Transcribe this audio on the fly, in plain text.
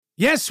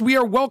Yes, we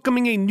are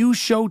welcoming a new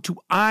show to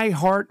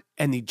iHeart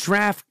and the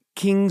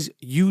DraftKings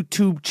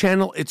YouTube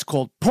channel. It's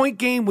called Point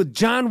Game with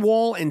John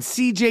Wall and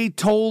CJ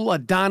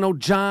Toledano.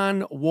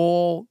 John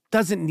Wall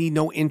doesn't need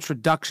no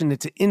introduction.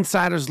 It's an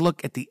insider's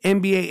look at the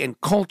NBA and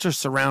culture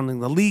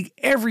surrounding the league.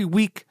 Every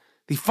week,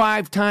 the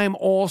five-time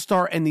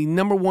All-Star and the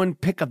number one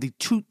pick of the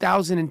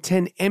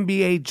 2010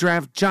 NBA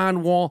Draft,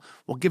 John Wall,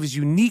 will give his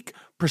unique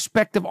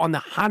perspective on the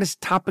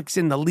hottest topics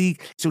in the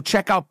league. So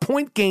check out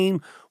Point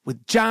Game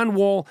with John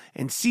Wall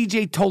and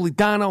CJ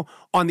Toledano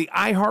on the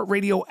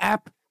iHeartRadio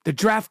app, the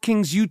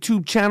DraftKings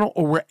YouTube channel,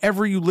 or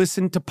wherever you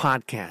listen to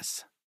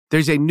podcasts.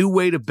 There's a new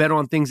way to bet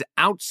on things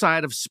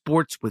outside of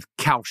sports with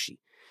Kalshi.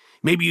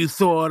 Maybe you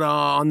thought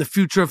on the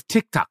future of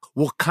TikTok.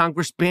 Will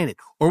Congress ban it?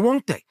 Or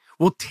won't they?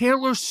 Will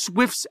Taylor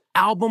Swift's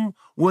album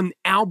win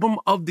Album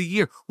of the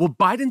Year? Will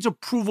Biden's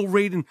approval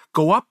rating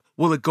go up?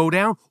 Will it go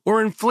down?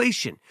 Or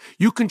inflation?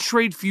 You can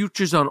trade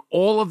futures on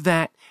all of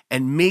that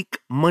and make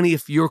money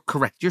if you're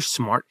correct. You're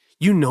smart.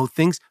 You know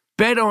things.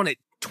 Bet on it.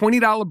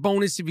 $20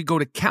 bonus if you go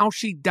to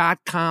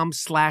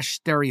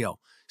Kalshi.com/stereo.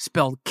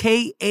 Spelled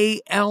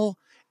Kalshi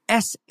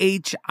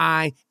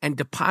and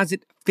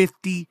deposit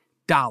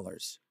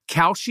 $50.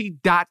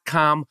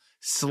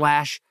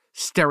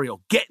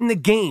 Kalshi.com/stereo. Get in the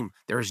game.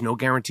 There is no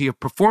guarantee of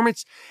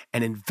performance.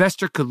 An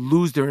investor could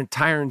lose their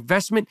entire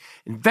investment.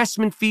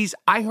 Investment fees.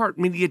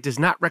 iHeartMedia does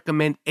not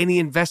recommend any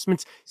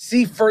investments.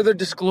 See further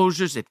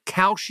disclosures at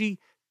Kalshi.com.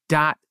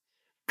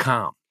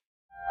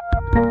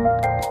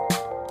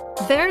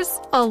 There's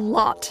a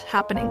lot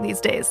happening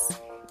these days,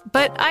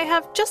 but I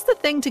have just the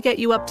thing to get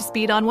you up to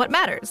speed on what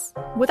matters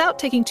without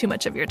taking too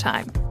much of your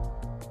time.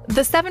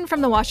 The 7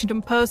 from the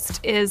Washington Post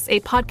is a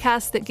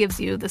podcast that gives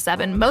you the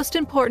 7 most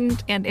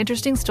important and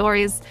interesting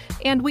stories,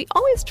 and we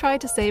always try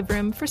to save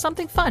room for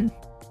something fun.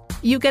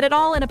 You get it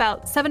all in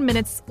about 7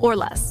 minutes or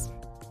less.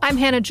 I'm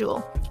Hannah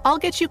Jewell. I'll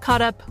get you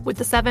caught up with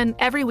the 7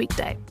 every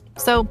weekday.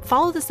 So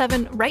follow the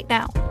 7 right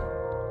now.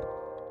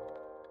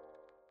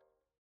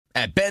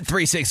 At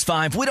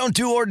Bet365, we don't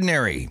do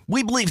ordinary.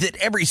 We believe that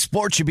every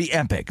sport should be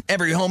epic.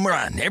 Every home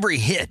run, every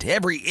hit,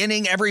 every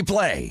inning, every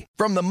play.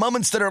 From the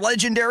moments that are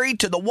legendary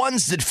to the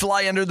ones that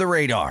fly under the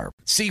radar.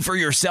 See for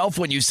yourself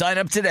when you sign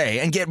up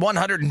today and get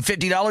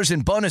 $150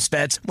 in bonus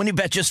bets when you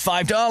bet just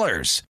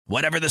 $5.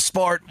 Whatever the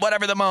sport,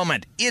 whatever the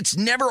moment, it's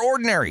never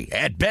ordinary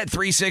at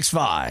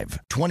Bet365.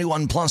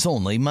 21 plus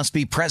only. Must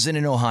be present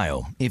in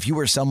Ohio. If you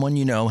or someone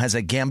you know has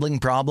a gambling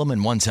problem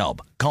and wants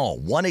help, call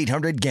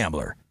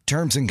 1-800-GAMBLER.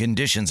 Terms and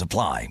conditions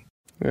apply.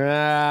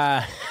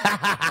 Yes.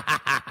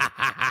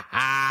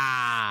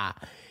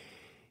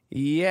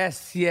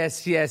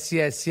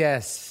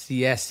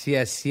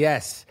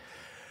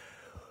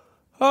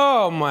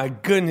 Oh, my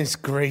goodness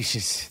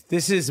gracious.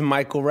 This is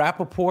Michael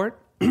Rappaport,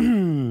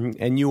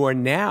 and you are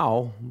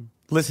now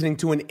listening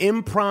to an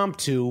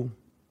impromptu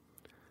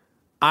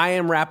I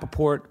Am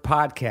Rappaport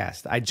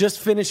podcast. I just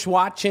finished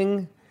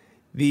watching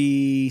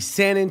the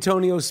San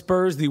Antonio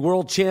Spurs, the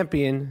world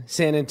champion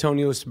San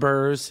Antonio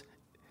Spurs,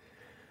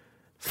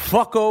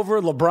 fuck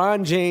over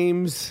LeBron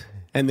James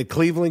and the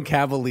Cleveland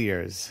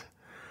Cavaliers.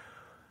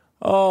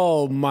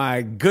 Oh,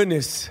 my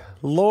goodness.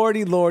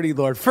 Lordy, lordy,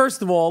 Lord.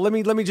 First of all, let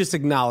me just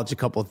acknowledge a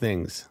couple of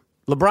things.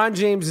 LeBron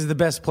James is the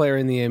best player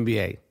in the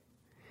NBA.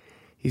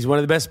 He's one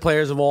of the best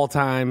players of all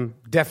time.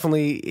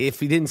 Definitely, if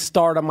he didn't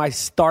start on my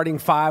starting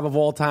 5 of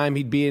all time,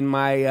 he'd be in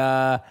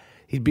my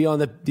he'd be on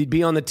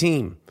the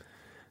team.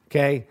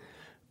 Okay,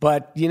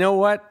 but you know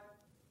what?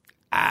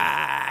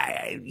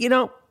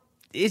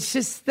 It's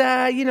just,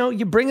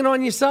 you bring it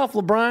on yourself,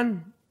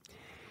 LeBron.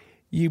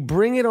 You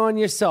bring it on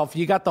yourself.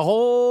 You got the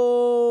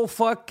whole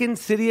fucking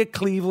city of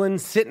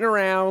Cleveland sitting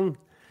around.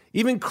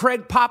 Even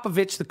Craig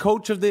Popovich, the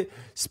coach of the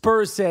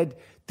Spurs, said,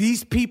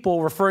 these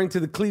people, referring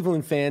to the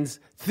Cleveland fans,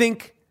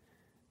 think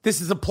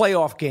this is a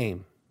playoff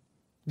game.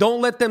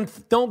 Don't let them,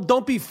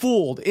 don't be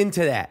fooled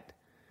into that.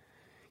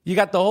 You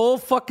got the whole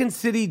fucking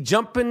city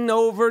jumping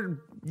for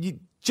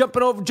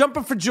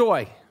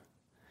joy.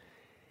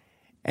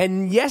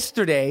 And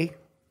yesterday,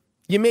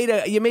 you made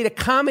a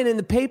comment in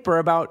the paper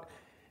about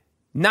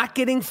not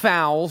getting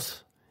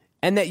fouls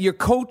and that your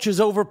coach is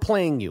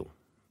overplaying you.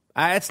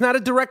 It's not a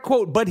direct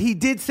quote, but he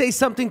did say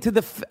something to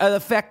the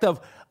effect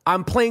of,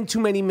 I'm playing too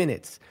many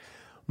minutes.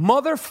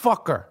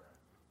 Motherfucker,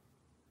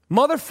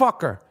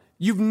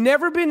 you've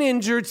never been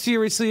injured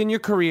seriously in your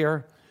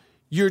career.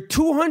 You're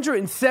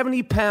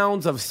 270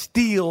 pounds of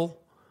steel.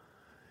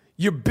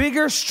 You're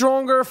bigger,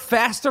 stronger,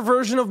 faster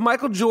version of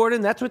Michael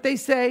Jordan. That's what they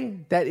say.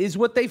 That is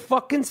what they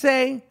fucking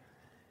say.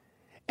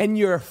 And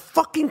you're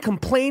fucking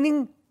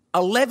complaining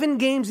 11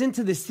 games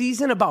into the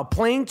season about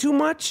playing too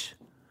much?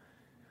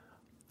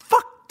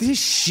 Fuck this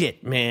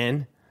shit,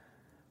 man.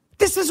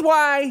 This is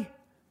why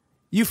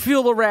you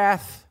feel the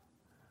wrath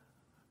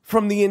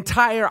from the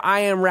entire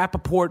I Am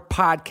Rappaport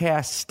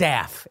podcast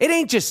staff. It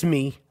ain't just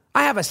me.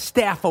 I have a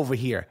staff over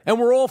here, and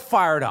we're all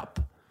fired up,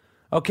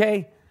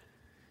 okay?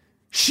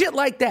 Shit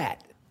like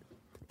that.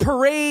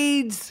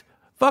 Parades,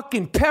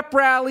 fucking pep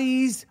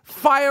rallies,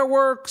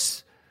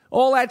 fireworks,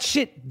 all that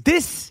shit.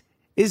 This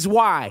is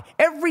why.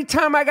 Every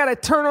time I got to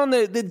turn on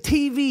the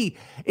TV,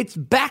 it's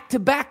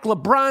back-to-back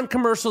LeBron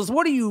commercials.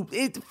 What are you,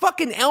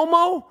 fucking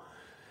Elmo?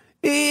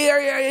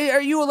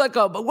 Are you like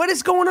what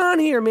is going on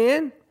here,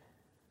 man?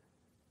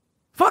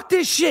 Fuck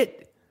this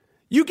shit.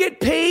 You get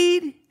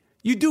paid.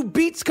 You do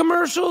Beats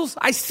commercials.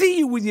 I see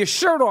you with your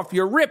shirt off.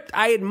 You're ripped.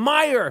 I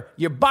admire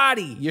your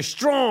body. You're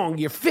strong.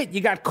 You're fit. You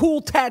got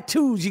cool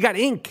tattoos. You got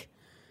ink.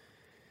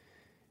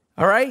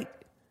 All right?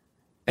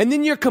 And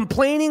then you're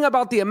complaining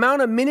about the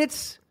amount of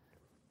minutes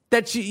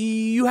that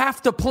you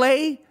have to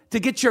play to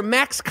get your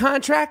max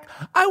contract.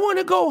 I want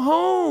to go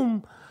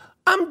home.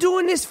 I'm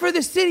doing this for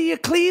the city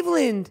of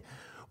Cleveland.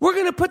 We're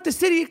going to put the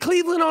city of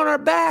Cleveland on our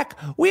back.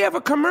 We have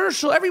a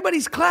commercial.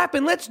 Everybody's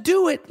clapping. Let's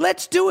do it.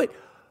 Let's do it.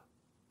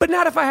 But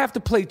not if I have to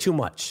play too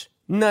much.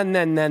 Nah,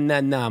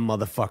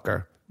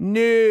 motherfucker.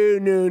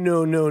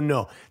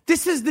 No.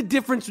 This is the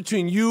difference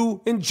between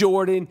you and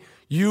Jordan,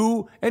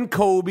 you and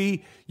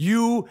Kobe,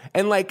 you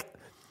and like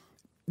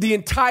the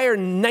entire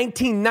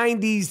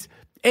 1990s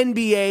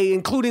NBA,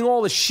 including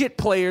all the shit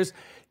players.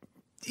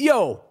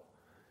 Yo,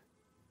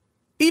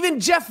 even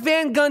Jeff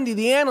Van Gundy,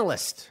 the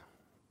analyst,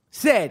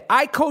 said,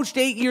 I coached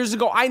 8 years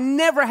ago. I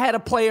never had a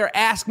player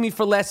ask me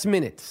for less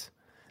minutes.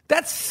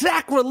 That's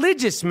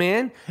sacrilegious,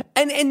 man.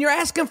 And you're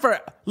asking for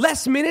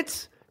less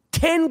minutes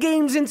 10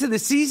 games into the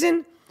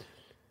season?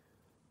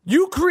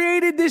 You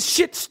created this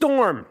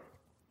shitstorm.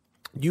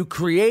 You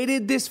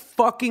created this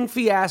fucking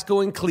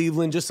fiasco in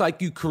Cleveland, just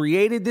like you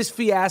created this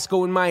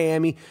fiasco in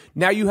Miami.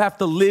 Now you have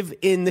to live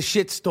in the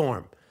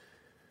shitstorm.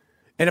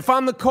 And if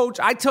I'm the coach,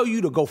 I tell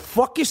you to go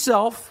fuck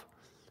yourself,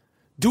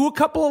 do a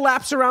couple of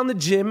laps around the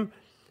gym,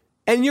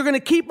 and you're going to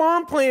keep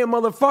on playing,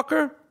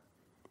 motherfucker.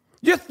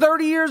 You're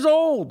 30 years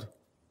old.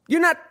 You're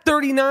not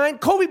 39.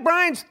 Kobe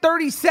Bryant's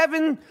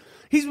 37.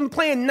 He's been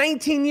playing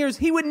 19 years.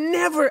 He would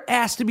never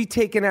ask to be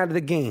taken out of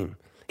the game.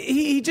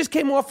 He just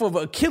came off of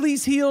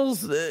Achilles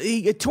heels.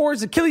 He tore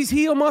his Achilles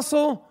heel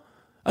muscle,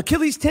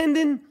 Achilles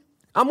tendon.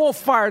 I'm all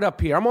fired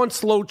up here. I'm on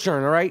slow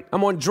churn, all right?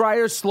 I'm on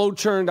Dryer slow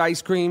churned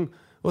ice cream.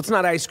 Well, it's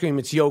not ice cream.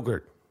 It's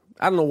yogurt.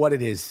 I don't know what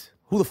it is.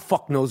 Who the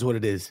fuck knows what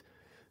it is?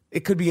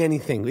 It could be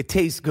anything. It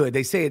tastes good.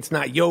 They say it's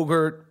not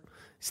yogurt.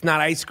 It's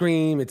not ice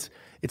cream. It's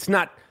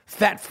not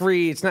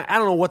fat-free. It's not, I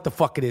don't know what the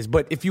fuck it is.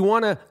 But if you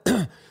want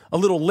a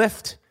little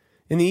lift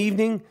in the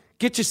evening,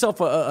 get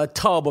yourself a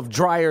tub of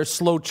Dryer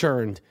slow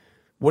churned,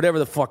 whatever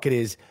the fuck it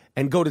is,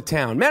 and go to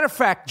town. Matter of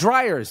fact,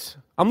 Dryers,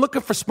 I'm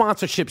looking for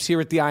sponsorships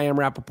here at the I Am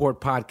Rappaport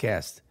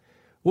podcast.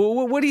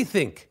 Well, what do you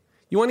think?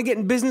 You want to get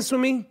in business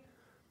with me?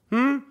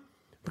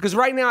 Because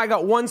right now I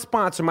got one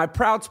sponsor. My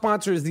proud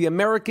sponsor is the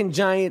American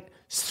Giant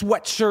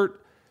sweatshirt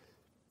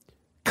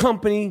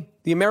company,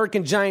 the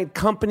American Giant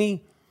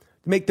company,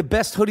 make the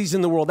best hoodies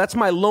in the world. That's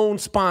my lone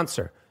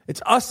sponsor.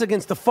 It's us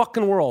against the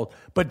fucking world.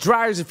 But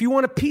Dryers, if you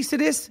want a piece of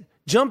this,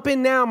 jump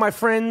in now, my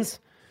friends.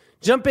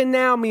 Jump in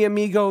now, mi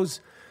amigos.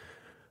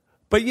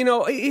 But, you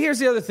know, here's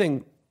the other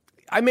thing.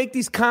 I make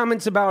these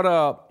comments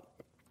about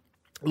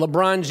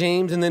LeBron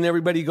James, and then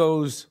everybody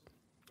goes,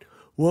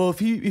 well, if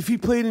he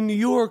played in New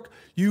York,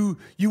 you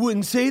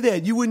wouldn't say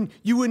that. You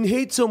wouldn't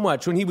hate so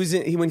much when he was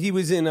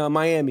in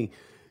Miami.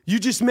 You're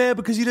just mad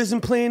because he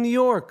doesn't play in New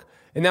York,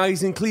 and now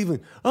he's in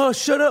Cleveland. Oh,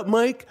 shut up,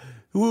 Mike.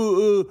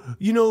 You're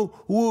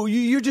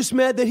just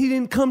mad that he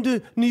didn't come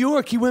to New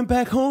York. He went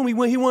back home. He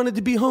wanted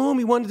to be home.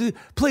 He wanted to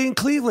play in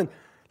Cleveland.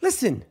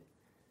 Listen,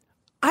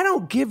 I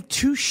don't give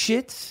two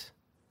shits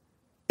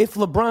if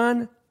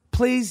LeBron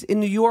plays in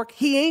New York.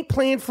 He ain't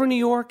playing for New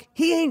York.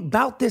 He ain't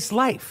about this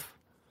life.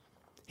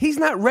 He's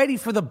not ready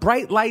for the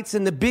bright lights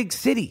in the big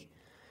city.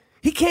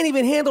 He can't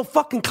even handle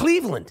fucking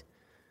Cleveland.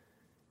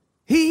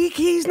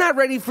 He's not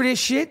ready for this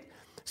shit.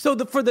 So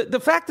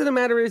the fact of the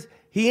matter is,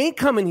 he ain't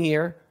coming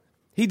here.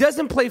 He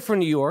doesn't play for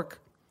New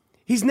York.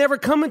 He's never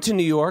coming to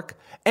New York.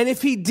 And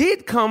if he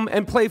did come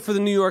and play for the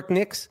New York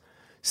Knicks,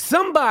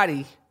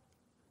 somebody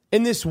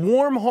in this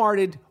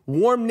warm-hearted,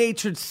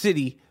 warm-natured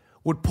city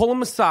would pull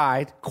him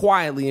aside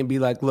quietly and be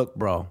like, look,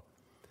 bro,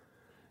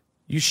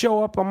 you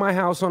show up on my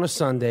house on a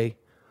Sunday,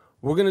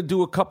 we're going to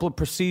do a couple of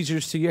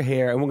procedures to your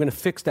hair, and we're going to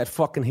fix that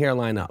fucking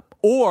hairline up.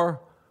 Or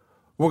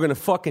we're going to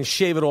fucking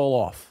shave it all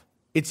off.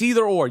 It's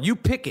either or. You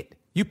pick it.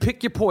 You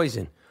pick your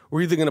poison.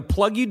 We're either going to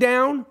plug you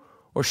down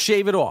or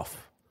shave it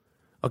off.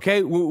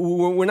 Okay?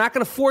 We're not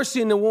going to force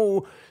you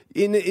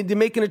into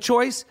making a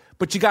choice,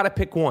 but you got to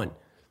pick one.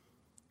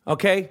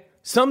 Okay?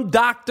 Some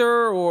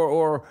doctor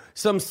or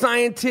some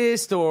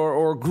scientist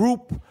or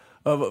group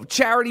of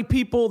charity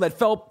people that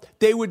felt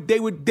they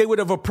would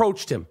have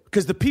approached him.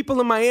 Because the people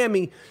in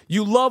Miami,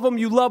 you love them.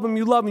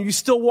 You're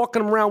still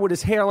walking around with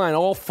his hairline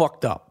all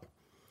fucked up.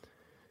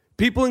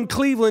 People in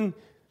Cleveland,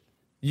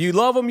 you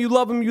love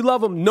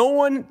them. No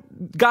one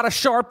got a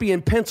Sharpie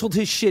and penciled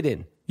his shit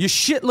in. Your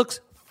shit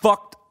looks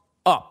fucked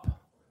up.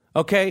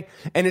 Okay?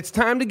 And it's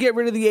time to get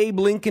rid of the Abe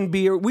Lincoln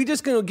beer. We're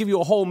just going to give you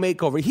a whole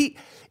makeover.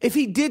 If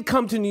he did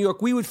come to New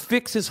York, we would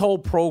fix his whole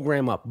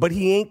program up. But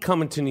he ain't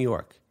coming to New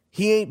York.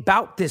 He ain't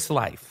about this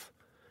life.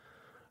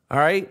 All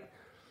right?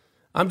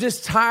 I'm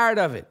just tired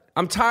of it.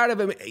 I'm tired of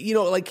him,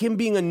 like him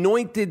being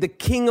anointed the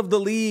king of the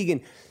league,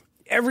 and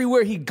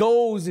everywhere he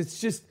goes, it's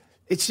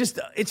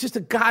just a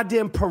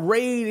goddamn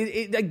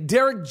parade. Like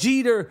Derek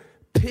Jeter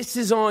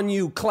pisses on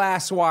you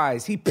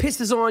class-wise. He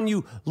pisses on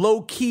you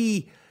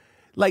low-key,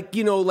 like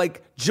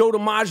Joe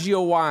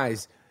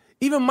DiMaggio-wise.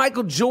 Even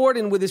Michael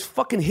Jordan with his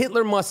fucking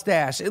Hitler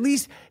mustache. At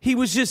least he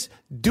was just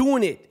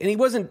doing it, and he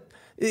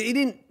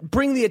didn't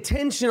bring the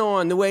attention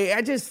on the way.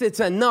 It's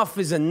enough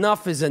is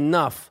enough is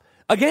enough.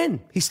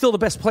 Again, he's still the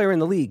best player in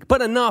the league,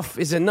 but enough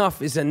is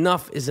enough is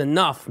enough is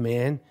enough,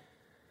 man.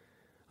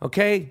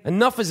 Okay?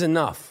 Enough is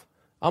enough.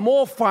 I'm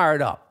all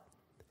fired up.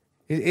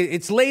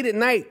 It's late at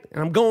night,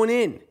 and I'm going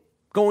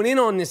in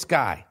on this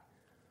guy.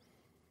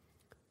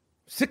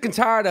 Sick and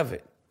tired of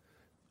it.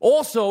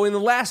 Also, in the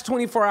last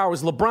 24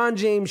 hours, LeBron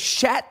James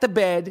shat the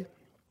bed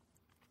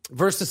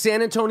versus the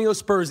San Antonio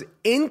Spurs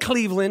in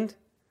Cleveland,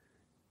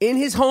 in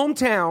his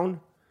hometown.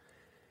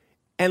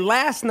 And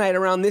last night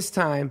around this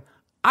time,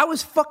 I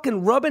was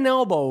fucking rubbing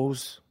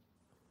elbows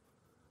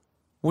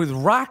with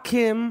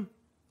Rakim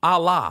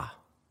Allah.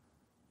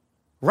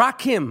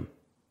 Rakim.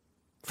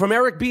 From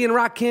Eric B. and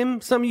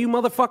Rakim, some of you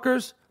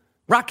motherfuckers.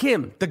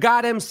 Rakim, the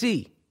God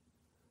MC.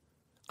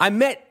 I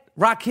met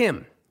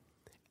Rakim.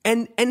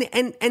 And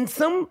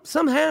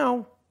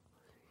somehow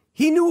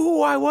he knew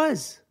who I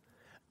was.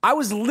 I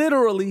was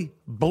literally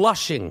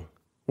blushing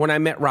when I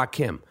met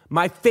Rakim.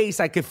 My face,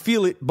 I could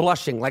feel it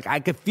blushing. Like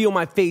I could feel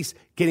my face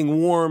getting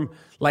warm.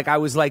 Like I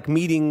was like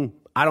meeting,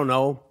 I don't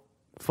know,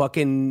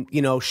 fucking,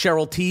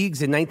 Cheryl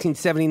Tiegs in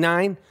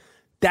 1979.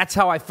 That's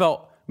how I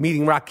felt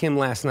meeting Rakim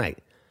last night.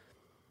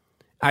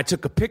 I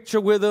took a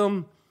picture with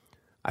him.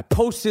 I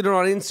posted it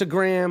on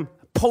Instagram,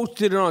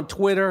 posted it on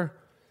Twitter.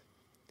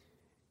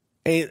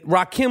 And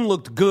Rakim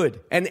looked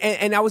good.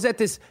 And I was at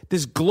this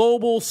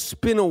Global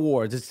Spin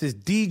Awards. It's this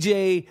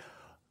DJ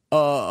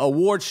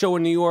award show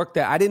in New York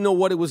that I didn't know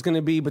what it was going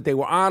to be, but they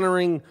were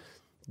honoring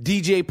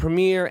DJ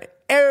Premier.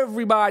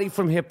 Everybody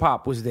from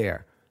hip-hop was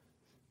there.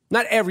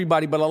 Not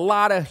everybody, but a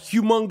lot of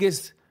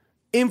humongous,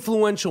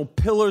 influential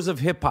pillars of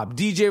hip-hop.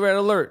 DJ Red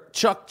Alert,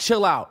 Chuck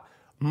Chillout,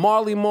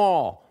 Marley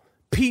Marl,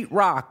 Pete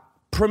Rock,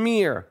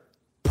 Premier,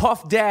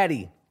 Puff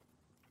Daddy,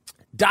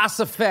 Das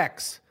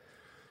Effects,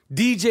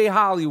 DJ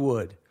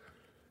Hollywood,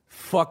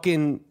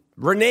 fucking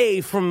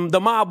Renee from the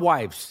Mob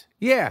Wives.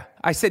 Yeah,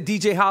 I said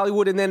DJ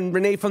Hollywood and then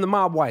Renee from the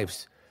Mob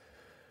Wives.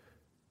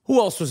 Who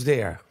else was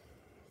there?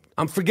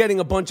 I'm forgetting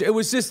a bunch. It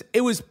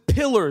was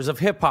pillars of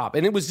hip-hop,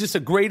 and it was just a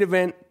great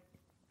event.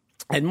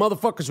 And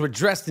motherfuckers were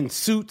dressed in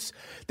suits.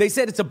 They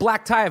said it's a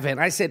black tie event.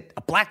 I said,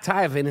 a black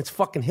tie event? It's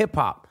fucking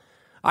hip-hop.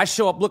 I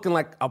show up looking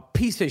like a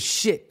piece of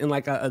shit in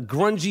like a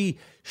grungy,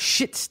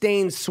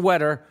 shit-stained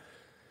sweater.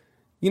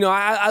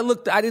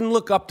 I didn't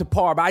look up to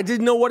par, but I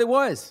didn't know what it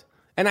was.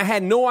 And I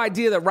had no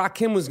idea that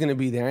Rakim was going to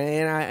be there.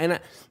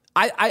 And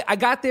I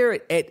got there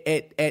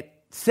at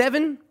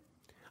 7.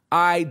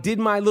 I did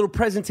my little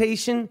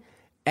presentation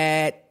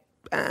at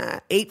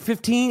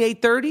 8:15,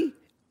 8:30.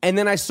 And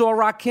then I saw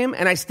Rakim,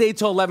 and I stayed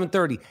till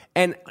 11:30.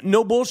 And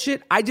no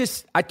bullshit, I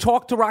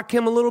talked to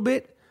Rakim a little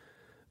bit,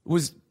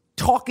 was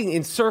talking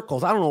in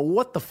circles. I don't know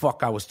what the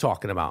fuck I was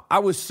talking about. I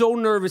was so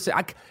nervous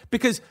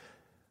because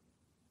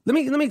let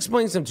me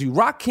explain something to you.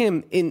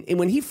 Rakim,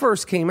 when he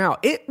first came out,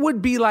 it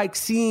would be like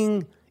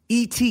seeing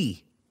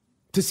E.T.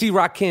 to see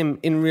Rakim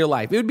in real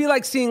life. It would be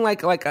like seeing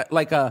like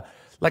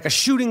a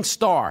shooting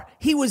star.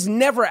 He was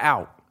never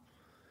out.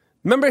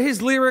 Remember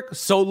his lyric,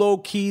 so low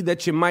key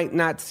that you might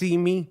not see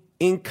me,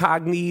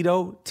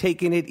 incognito,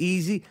 taking it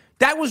easy?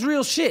 That was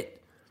real shit.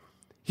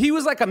 He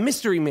was like a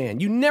mystery man.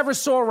 You never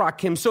saw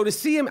Rakim. So to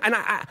see him, and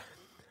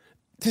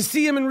to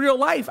see him in real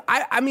life,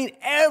 I mean,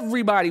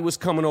 everybody was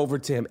coming over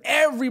to him.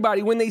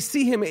 Everybody, when they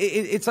see him,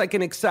 it's like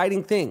an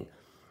exciting thing.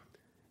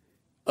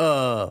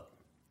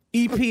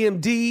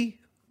 EPMD,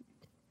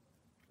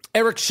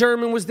 Eric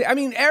Sherman was there. I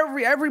mean,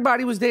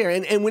 everybody was there.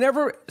 And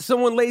whenever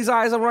someone lays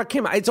eyes on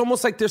Rakim, it's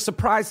almost like they're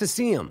surprised to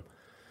see him.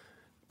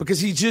 Because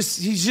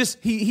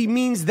he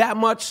means that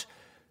much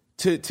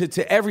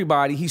to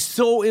everybody. He's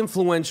so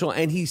influential,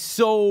 and he's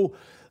so,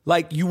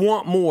 like, you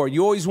want more.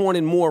 You always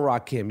wanted more,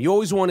 Rakim. You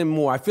always wanted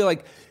more. I feel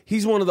like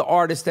he's one of the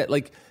artists that,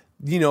 like,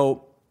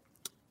 you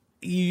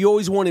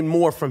always wanted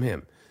more from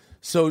him.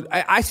 So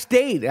I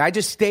stayed. I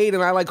just stayed,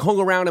 and I, like, hung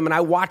around him, and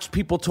I watched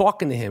people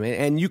talking to him.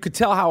 And you could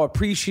tell how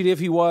appreciative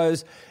he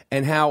was,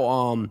 and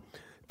how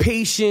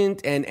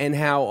patient and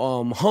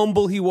how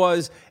humble he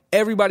was.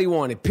 Everybody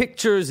wanted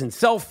pictures and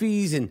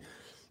selfies and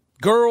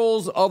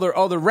girls,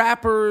 other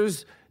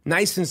rappers.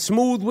 Nice and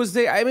Smooth was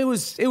there. I mean,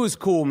 it was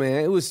cool,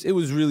 man. It was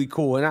really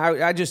cool.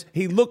 And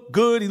he looked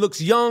good. He looks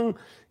young.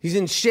 He's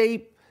in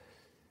shape.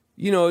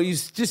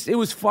 It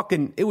was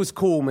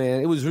cool,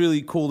 man. It was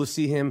really cool to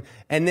see him.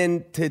 And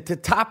then to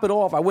top it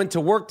off, I went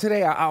to work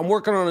today. I'm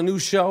working on a new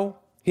show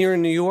here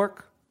in New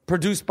York,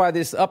 produced by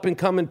this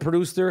up-and-coming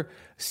producer,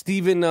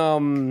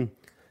 Steven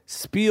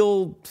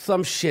Spielberg,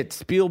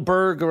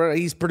 or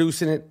he's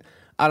producing it.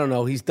 I don't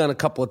know. He's done a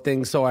couple of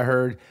things, so I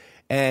heard.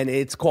 And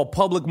it's called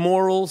Public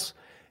Morals.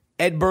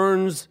 Ed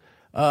Burns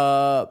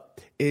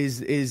is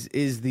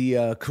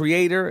the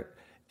creator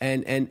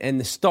and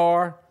the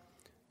star.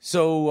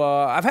 So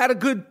I've had a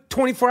good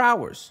 24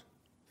 hours.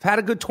 And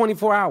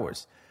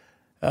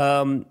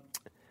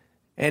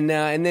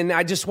then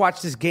I just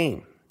watched this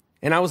game.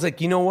 And I was like,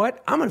 you know what?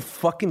 I'm going to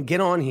fucking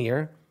get on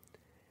here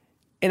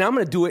and I'm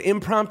going to do an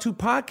impromptu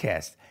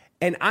podcast.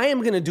 And I am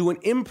going to do an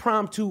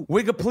impromptu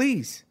Wigga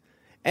Please.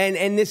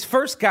 And this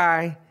first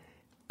guy,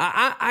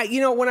 I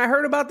you know, when I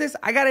heard about this,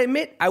 I got to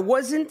admit, I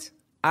was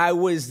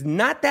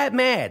not that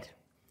mad.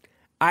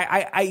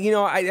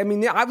 I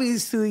mean,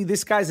 obviously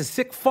this guy's a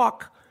sick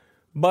fuck,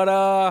 but,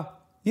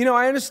 you know,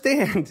 I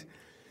understand.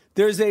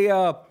 There's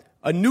a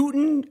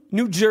Newton,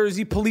 New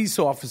Jersey police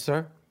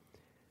officer.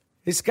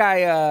 This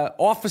guy,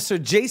 Officer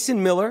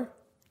Jason Miller,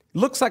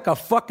 looks like a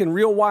fucking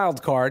real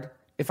wild card.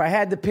 If I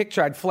had the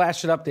picture, I'd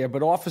flash it up there.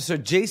 But Officer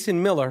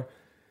Jason Miller,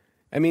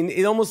 I mean,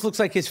 it almost looks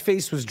like his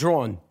face was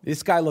drawn.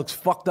 This guy looks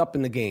fucked up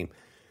in the game.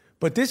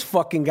 But this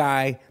fucking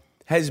guy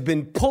has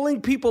been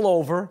pulling people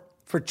over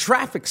for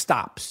traffic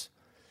stops.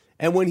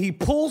 And when he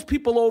pulls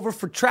people over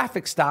for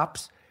traffic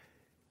stops,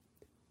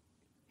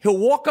 he'll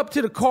walk up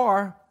to the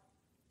car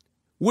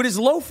with his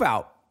loaf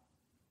out.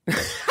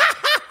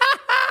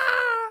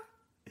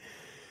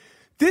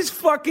 This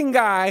fucking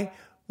guy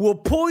will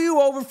pull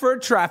you over for a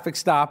traffic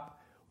stop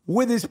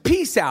with his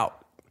piece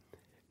out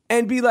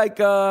and be like,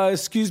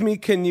 excuse me,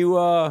 can you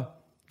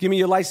give me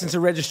your license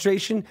and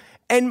registration?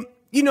 And,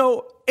 you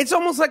know, it's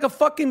almost like a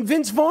fucking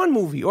Vince Vaughn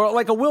movie or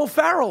like a Will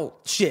Ferrell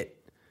shit.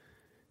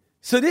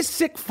 So this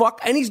sick fuck,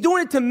 and he's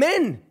doing it to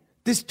men,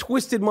 this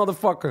twisted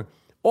motherfucker.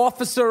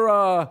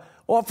 Officer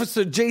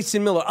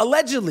Jason Miller,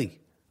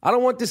 allegedly. I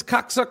don't want this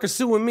cocksucker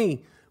suing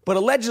me, but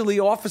allegedly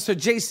Officer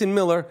Jason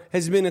Miller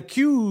has been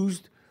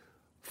accused.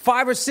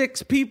 5 or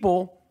 6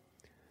 people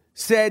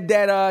said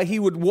that he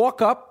would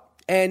walk up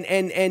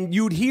and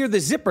you'd hear the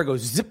zipper go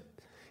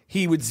zip.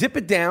 He would zip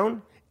it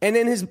down, and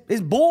then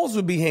his balls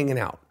would be hanging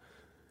out.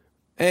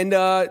 And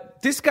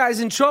this guy's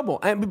in trouble.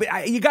 And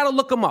you got to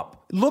look him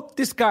up. Look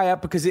this guy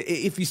up, because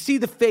if you see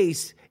the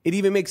face, it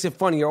even makes it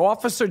funnier.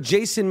 Officer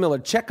Jason Miller,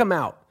 check him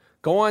out.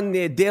 Go on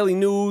the Daily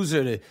News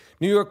or the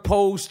New York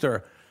Post,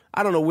 or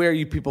I don't know where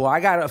you people are. I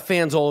got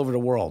fans all over the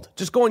world.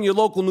 Just go on your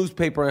local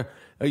newspaper.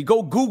 Or you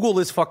go Google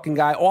this fucking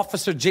guy,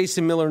 Officer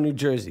Jason Miller, New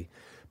Jersey.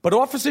 But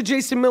Officer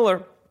Jason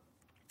Miller,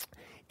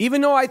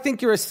 even though I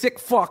think you're a sick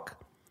fuck,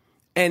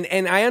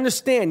 and I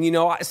understand, you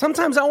know,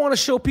 sometimes I want to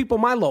show people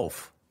my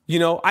loaf. You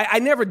know, I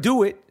never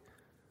do it.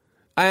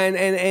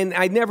 And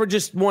I never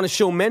just want to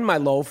show men my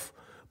loaf.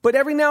 But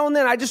every now and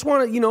then I just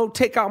want to, you know,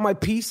 take out my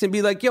piece and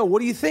be like, yo, what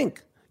do you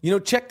think? You know,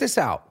 check this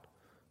out.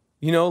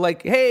 You know,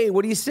 like, hey,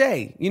 what do you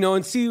say? You know,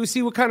 and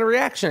see what kind of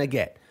reaction I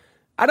get.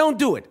 I don't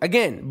do it,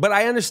 again, but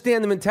I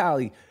understand the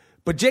mentality.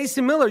 But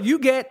Jason Miller, you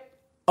get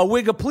a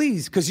Wigga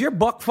Please, because you're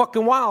buck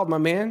fucking wild, my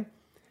man.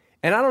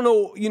 And I don't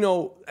know, you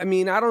know, I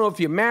mean, I don't know if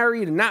you're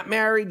married or not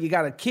married, you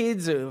got a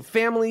kids, a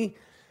family,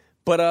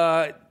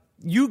 but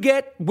you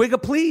get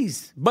Wigga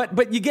Please.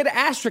 But you get an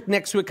asterisk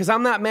next to it, because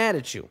I'm not mad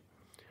at you.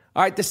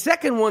 All right, the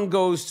second one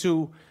goes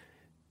to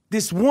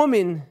this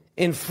woman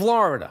in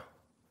Florida.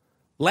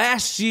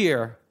 Last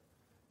year,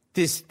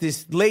 this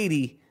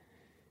lady,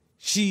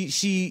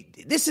 she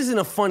this isn't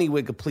a funny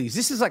Wigga Please.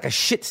 This is like a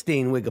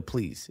shit-stained Wigga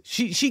Please.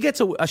 She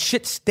gets a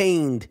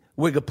shit-stained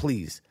Wigga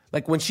Please.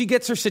 Like when she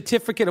gets her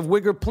certificate of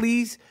Wigga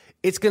Please,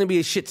 it's going to be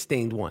a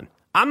shit-stained one.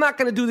 I'm not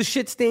going to do the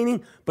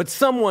shit-staining, but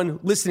someone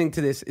listening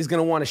to this is going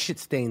to want to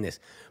shit-stain this.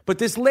 But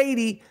this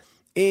lady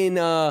in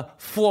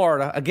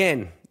Florida,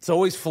 again, it's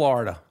always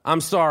Florida.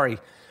 I'm sorry.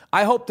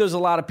 I hope there's a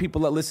lot of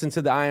people that listen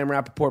to the I Am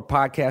Rappaport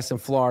podcast in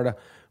Florida,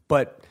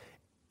 but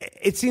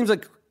it seems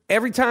like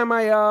every time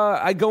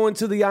I go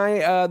into the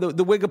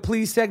Wigga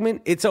Please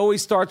segment, it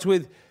always starts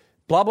with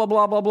blah, blah,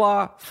 blah, blah,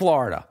 blah,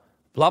 Florida.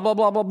 Blah, blah,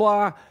 blah, blah,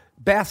 blah,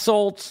 bath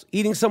salts,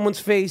 eating someone's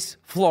face,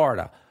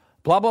 Florida.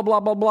 Blah, blah, blah,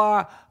 blah,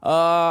 blah.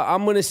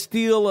 I'm going to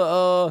steal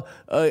a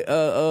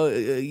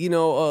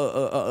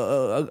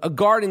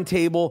garden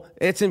table.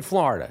 It's in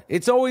Florida.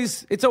 It's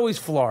always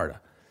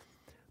Florida.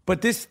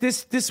 But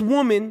this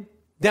woman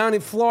down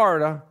in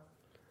Florida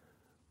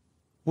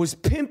was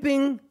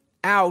pimping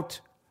out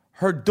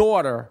her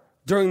daughter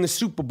during the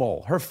Super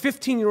Bowl, her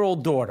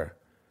 15-year-old daughter.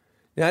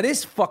 Now,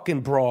 this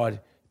fucking broad,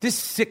 this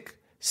sick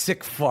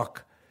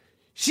fuck,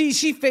 she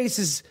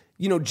faces,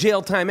 you know,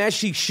 jail time, as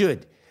she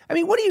should. I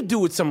mean, what do you do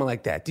with someone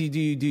like that? Do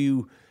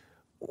you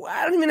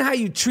I don't even know how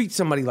you treat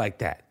somebody like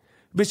that.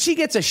 But she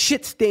gets a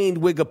shit-stained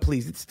Wigga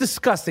Please. It's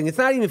disgusting. It's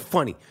not even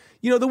funny.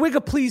 You know, the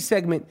Wigga Please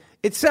segment,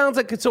 it sounds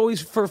like it's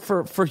always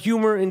for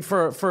humor and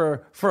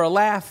for a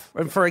laugh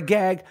and for a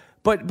gag,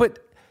 but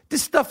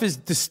this stuff is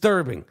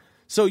disturbing.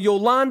 So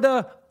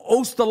Yolanda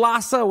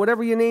Ostalasa,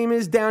 whatever your name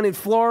is, down in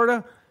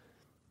Florida,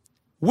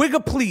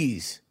 Wigga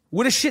Please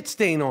with a shit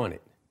stain on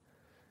it.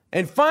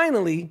 And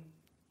finally,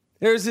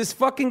 there's this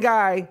fucking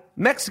guy,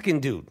 Mexican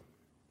dude.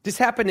 This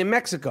happened in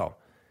Mexico.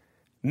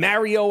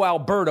 Mario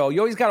Alberto. You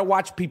always got to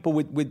watch people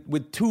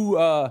with two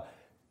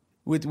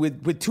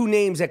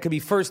names that could be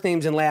first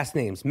names and last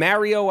names.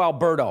 Mario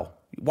Alberto.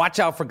 Watch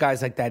out for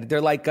guys like that.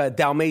 They're like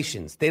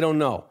Dalmatians. They don't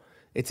know.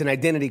 It's an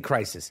identity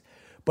crisis.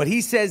 But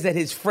he says that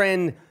his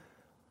friend,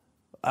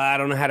 I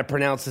don't know how to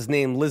pronounce his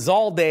name,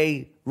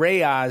 Lizalde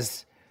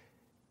Reyes,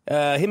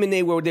 him and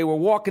they were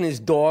walking his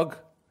dog,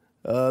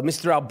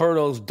 Mr.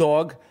 Alberto's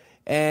dog,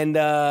 and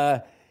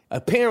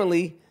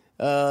apparently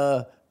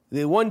the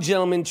one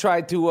gentleman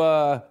tried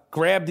to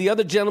grab the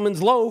other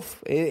gentleman's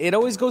loaf. It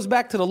always goes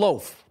back to the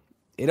loaf.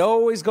 It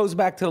always goes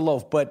back to the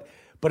loaf. But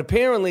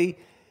apparently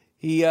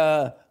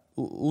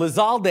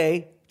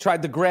Lizalde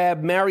tried to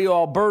grab Mario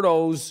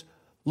Alberto's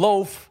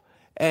loaf,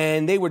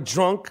 and they were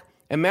drunk,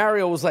 and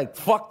Mario was like,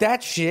 fuck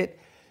that shit.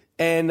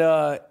 And,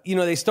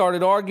 they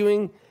started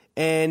arguing,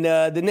 and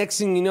the next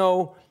thing you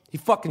know, he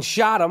fucking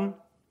shot him.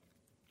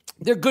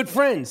 They're good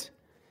friends.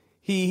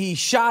 He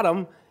shot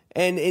him,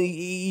 and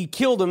he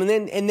killed him.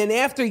 And then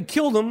after he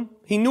killed him,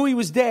 he knew he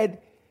was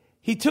dead.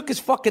 He took his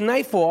fucking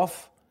knife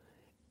off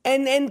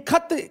and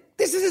cut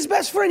this is his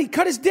best friend. He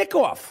cut his dick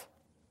off.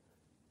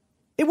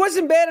 It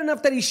wasn't bad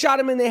enough that he shot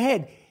him in the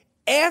head.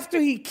 After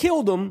he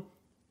killed him,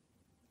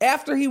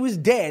 after he was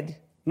dead,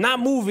 not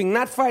moving,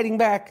 not fighting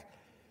back,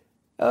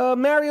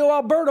 Mario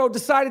Alberto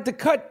decided to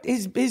cut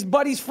his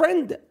buddy's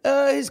friend,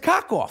 his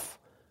cock off.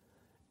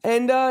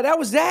 And that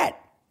was that.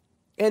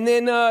 And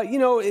then,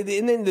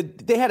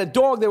 they had a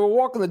dog. They were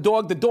walking the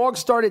dog. The dog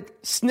started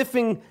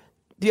sniffing.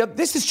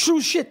 This is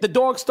true shit. The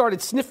dog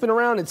started sniffing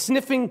around and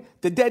sniffing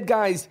the dead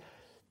guy's,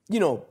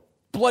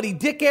 bloody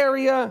dick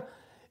area.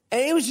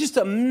 And it was just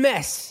a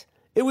mess.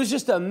 It was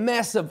just a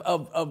mess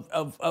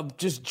of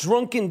just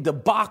drunken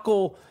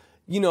debacle,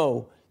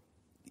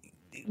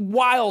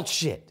 wild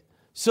shit.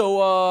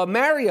 So,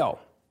 Mario,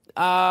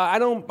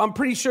 I'm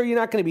pretty sure you're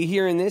not going to be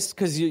hearing this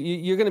because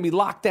you're going to be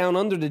locked down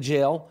under the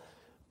jail.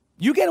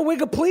 You get a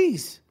wig of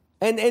please.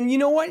 And you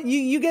know what?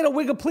 You get a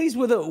wig of please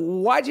with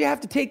why'd you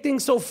have to take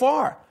things so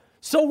far?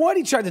 So what?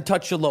 He tried to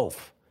touch your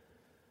loaf.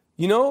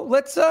 You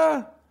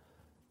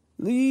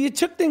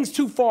took things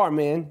too far,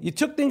 man. You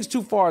took things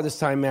too far this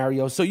time,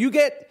 Mario. So you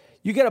get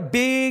a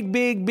big,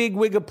 big, big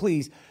wig of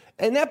please.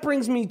 And that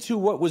brings me to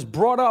what was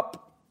brought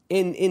up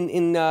in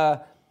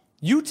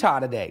Utah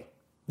today.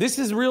 This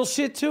is real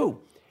shit, too.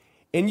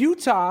 In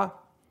Utah,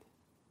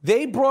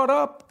 they brought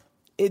up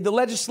the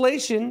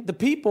legislation, the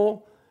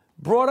people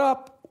brought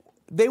up,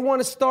 they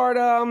want to start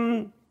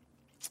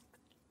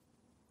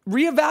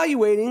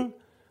reevaluating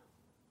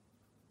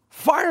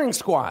firing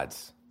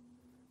squads.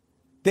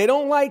 They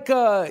don't like,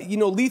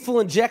 lethal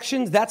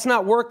injections. That's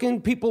not working.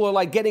 People are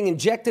like getting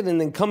injected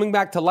and then coming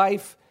back to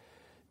life.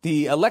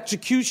 The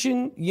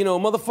electrocution,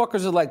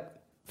 motherfuckers are like,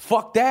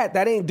 fuck that.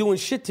 That ain't doing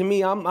shit to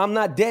me. I'm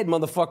not dead,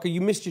 motherfucker.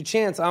 You missed your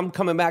chance. I'm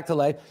coming back to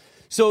life.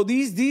 So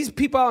these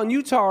people out in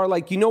Utah are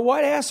like, you know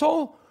what,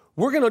 asshole?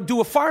 We're going to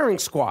do a firing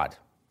squad.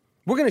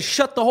 We're going to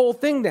shut the whole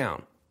thing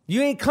down.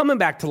 You ain't coming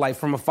back to life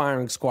from a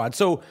firing squad.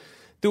 So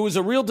there was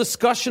a real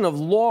discussion of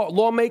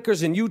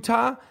lawmakers in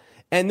Utah,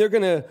 and they're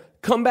going to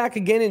come back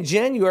again in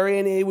January,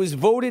 and it was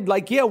voted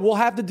like, yeah, we'll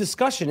have the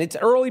discussion. It's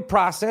early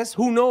process.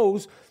 Who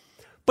knows?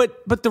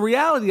 But the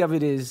reality of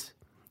it is,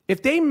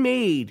 if they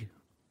made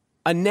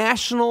a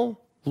national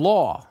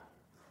law,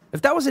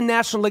 if that was a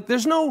national,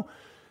 there's no,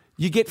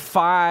 you get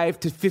 5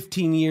 to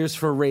 15 years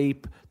for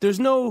rape. There's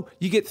no,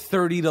 you get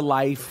 30 to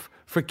life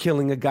for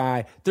killing a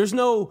guy. There's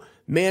no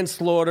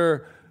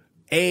manslaughter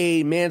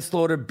A,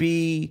 manslaughter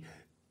B,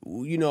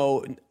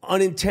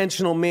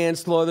 unintentional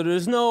manslaughter.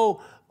 There's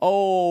no,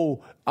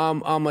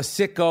 I'm a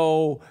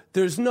sicko.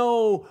 There's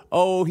no,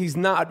 he's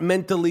not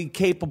mentally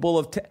capable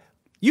of...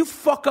 You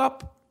fuck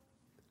up,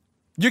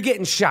 you're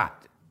getting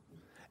shot.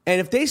 And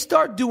if they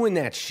start doing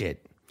that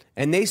shit,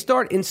 and they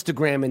start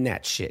Instagramming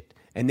that shit,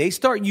 and they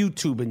start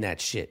YouTubing that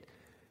shit,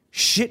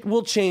 shit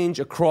will change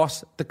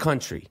across the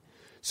country.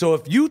 So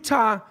if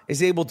Utah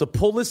is able to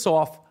pull this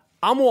off,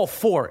 I'm all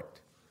for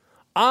it.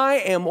 I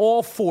am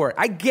all for it.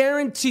 I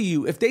guarantee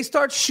you, if they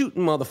start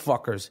shooting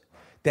motherfuckers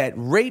that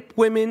rape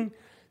women,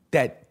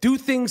 that do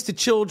things to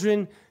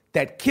children,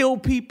 that kill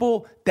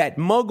people, that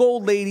mug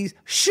old ladies,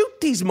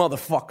 shoot these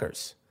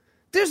motherfuckers.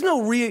 There's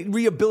no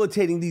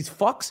rehabilitating these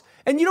fucks,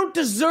 and you don't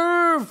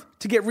deserve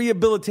to get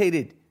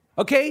rehabilitated,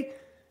 okay?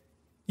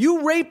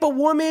 You rape a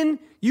woman,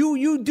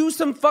 you do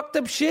some fucked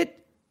up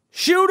shit,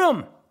 shoot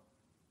them.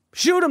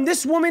 Shoot them.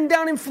 This woman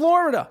down in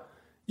Florida,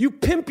 you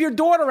pimp your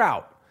daughter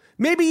out.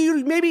 Maybe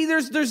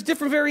there's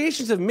different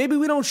variations of it. Maybe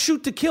we don't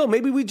shoot to kill.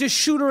 Maybe we just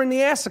shoot her in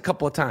the ass a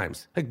couple of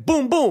times. Like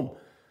boom, boom.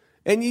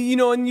 And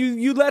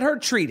you let her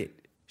treat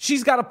it.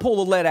 She's got to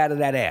pull the lead out of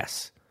that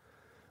ass.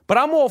 But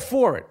I'm all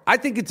for it. I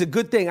think it's a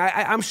good thing.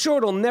 I'm sure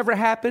it'll never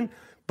happen,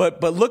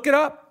 but look it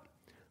up.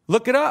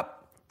 Look it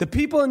up. The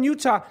people in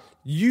Utah,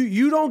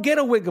 you don't get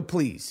a wig of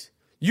please.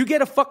 You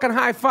get a fucking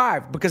high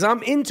five because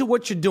I'm into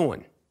what you're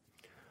doing.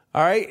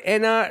 All right?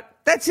 And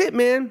that's it,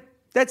 man.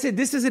 That's it.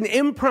 This is an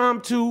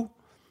impromptu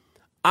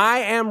I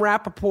Am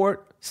Rappaport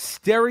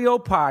stereo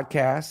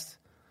podcast.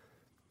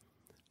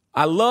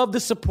 I love the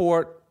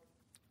support.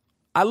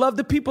 I love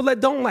the people that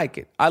don't like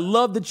it. I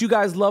love that you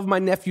guys love my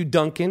nephew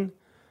Duncan.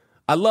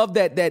 I love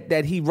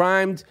that he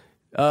rhymed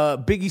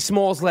Biggie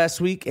Smalls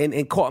last week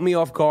and caught me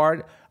off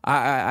guard.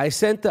 I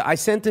sent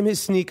him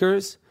his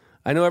sneakers.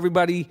 I know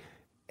everybody,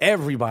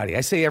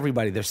 I say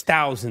everybody, there's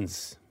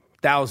thousands,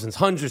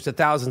 hundreds of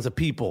thousands of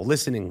people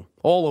listening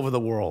all over the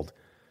world,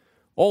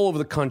 all over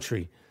the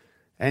country.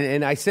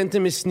 And I sent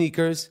him his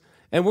sneakers,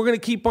 and we're going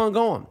to keep on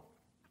going.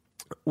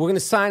 We're going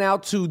to sign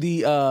out to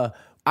the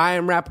I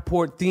Am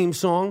Rappaport theme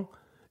song.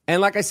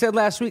 And like I said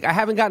last week, I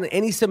haven't gotten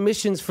any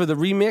submissions for the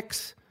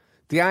remix,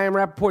 the I Am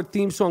Rappaport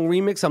theme song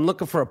remix. I'm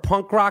looking for a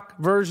punk rock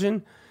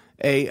version,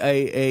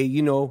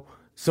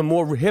 some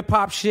more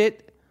hip-hop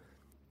shit.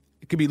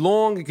 It could be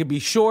long, it could be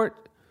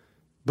short,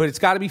 but it's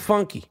got to be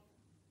funky.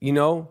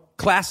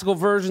 Classical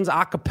versions,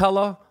 a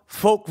cappella,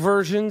 folk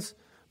versions.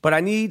 But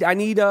I need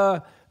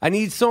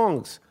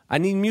songs. I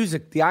need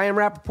music. The I Am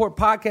Rappaport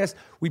podcast,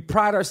 we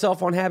pride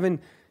ourselves on having,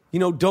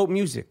 dope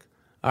music.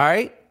 All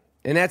right?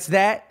 And that's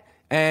that.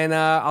 And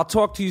I'll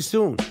talk to you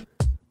soon.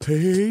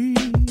 Peace.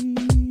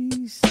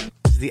 This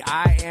is the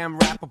I Am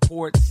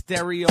Rappaport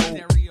Stereo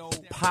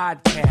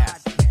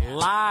Podcast.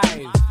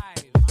 Live.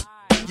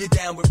 You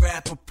down with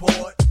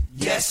Rappaport?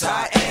 Yes,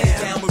 I am. You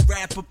down with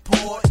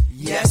Rappaport?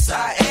 Yes,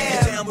 I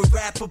am. You down with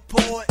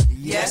Rappaport?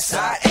 Yes,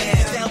 I am.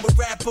 You down with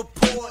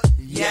Rappaport?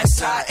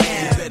 Yes, I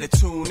am. You better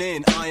tune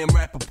in,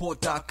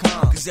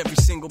 IamRappaport.com. Cause every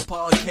single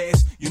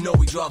podcast, he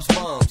drops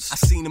bombs. I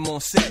seen him on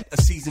set, a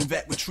seasoned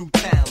vet with true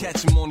talent.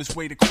 Catch him on his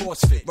way to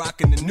CrossFit,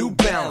 rocking the New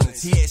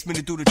Balance. He asked me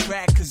to do the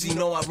track cause he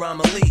know I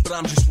rhyme elite. But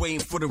I'm just waiting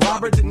for the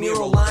Robert De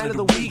Niro line of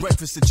the week.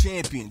 Breakfast of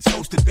Champions,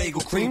 hosted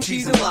bagel, cream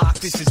cheese, and lox.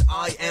 This is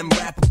I Am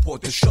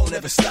Rappaport, the show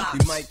never stops.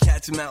 You might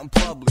catch him out in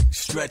public,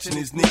 stretching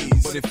his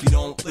knees. But if you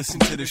don't listen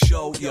to the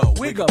show, yo,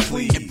 wig up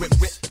please.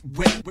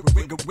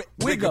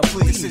 Wig up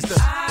please. This is the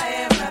I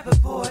Am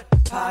Rappaport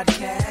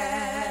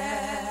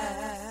Podcast.